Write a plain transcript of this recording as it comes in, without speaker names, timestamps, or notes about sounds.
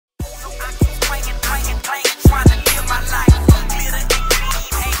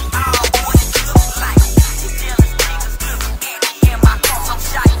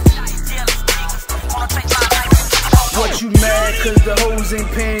niggas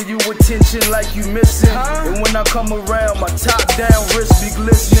ain't paying you attention like you missing. And when I come around, my top down wrist be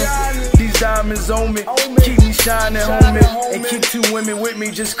glistening. These diamonds on me, keep me shining, homie. And keep 2 women with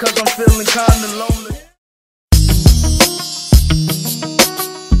me just cause I'm feeling kinda lonely.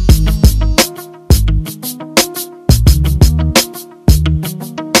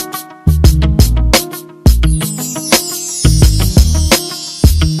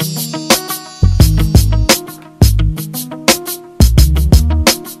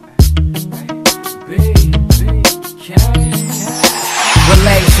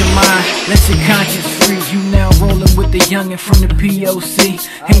 Relax your mind, let your conscience free. You now rolling with the youngin' from the POC.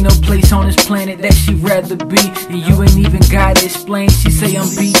 Ain't no place on this planet that she'd rather be. And you ain't even gotta explain. She say I'm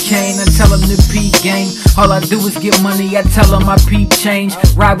B-Chain, I tell him the P-Game. All I do is get money, I tell him my peep change.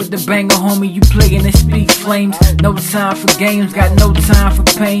 Ride with the banger, homie, you playin' and speak flames. No time for games, got no time for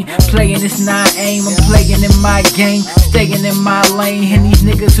pain. Playin' this 9 aim, I'm playin' in my game. Stayin' in my lane, and these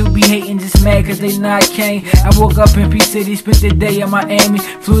niggas who be hatin' just mad cause they not came. I woke up in P-City, spent the day in Miami.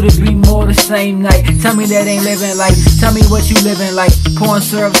 Flew to be more the same night. Tell me that ain't living life. Tell me what you living like. Corn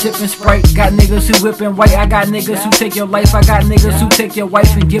syrup, sipping Sprite. Got niggas who whipping white. I got niggas who take your life. I got niggas who take your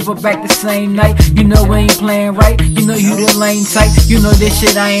wife and give her back the same night. You know we ain't playing right. You know you the lane tight. You know this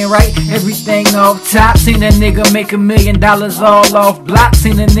shit I ain't right. Everything off top. Seen a nigga make $1 million all off block.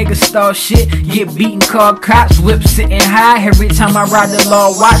 Seen a nigga start shit. Get beaten, call cops. Whip sitting high. Every time I ride the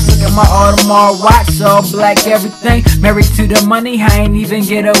law watch. Look at my Audemars watch. All black everything. Married to the money. I ain't even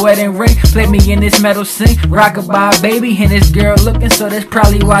get a wedding ring. Play me in this metal sing. Rockabye baby. And this girl looking. So that's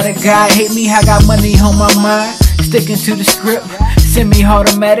probably why the guy hate me. I got money on my mind. Sticking to the script.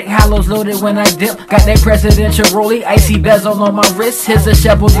 Semi-automatic, hollows loaded when I dip. Got that presidential rollie, icy bezel on my wrist. Here's a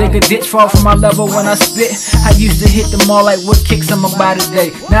shovel, dig a ditch, fall from my level when I spit. I used to hit them all like what kicks I'ma buy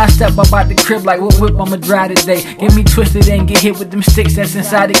today. Now I step up out the crib like what whip I'ma drive today. Get me twisted and get hit with them sticks that's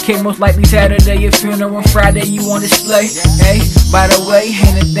inside the cake. Most likely Saturday, your funeral on Friday, you on display. Hey, by the way,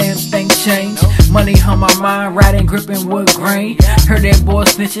 ain't a damn thing changed. Money on my mind, riding, gripping wood grain. Heard that boy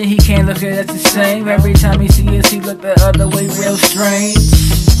snitching, he can't look at us the same. Every time he see us, he look the other way real strange.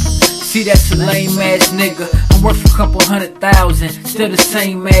 See, that's a lame ass nigga. I'm worth a couple 100,000. Still the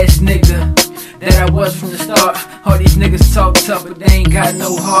same ass nigga that I was from the start. All these niggas talk tough, but they ain't got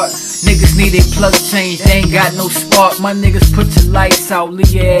no heart. Niggas need a plug change, they ain't got no spark. My niggas put your lights out,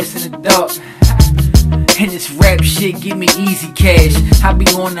 leave your ass in the dark. And this rap shit give me easy cash. I be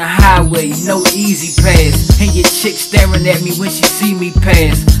on the highway, no easy pass. And your chick staring at me when she see me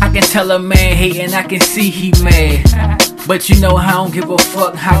pass. I can tell a man hating, I can see he mad. But you know I don't give a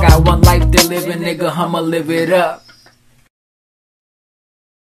fuck. I got one life to live and nigga, I'ma live it up.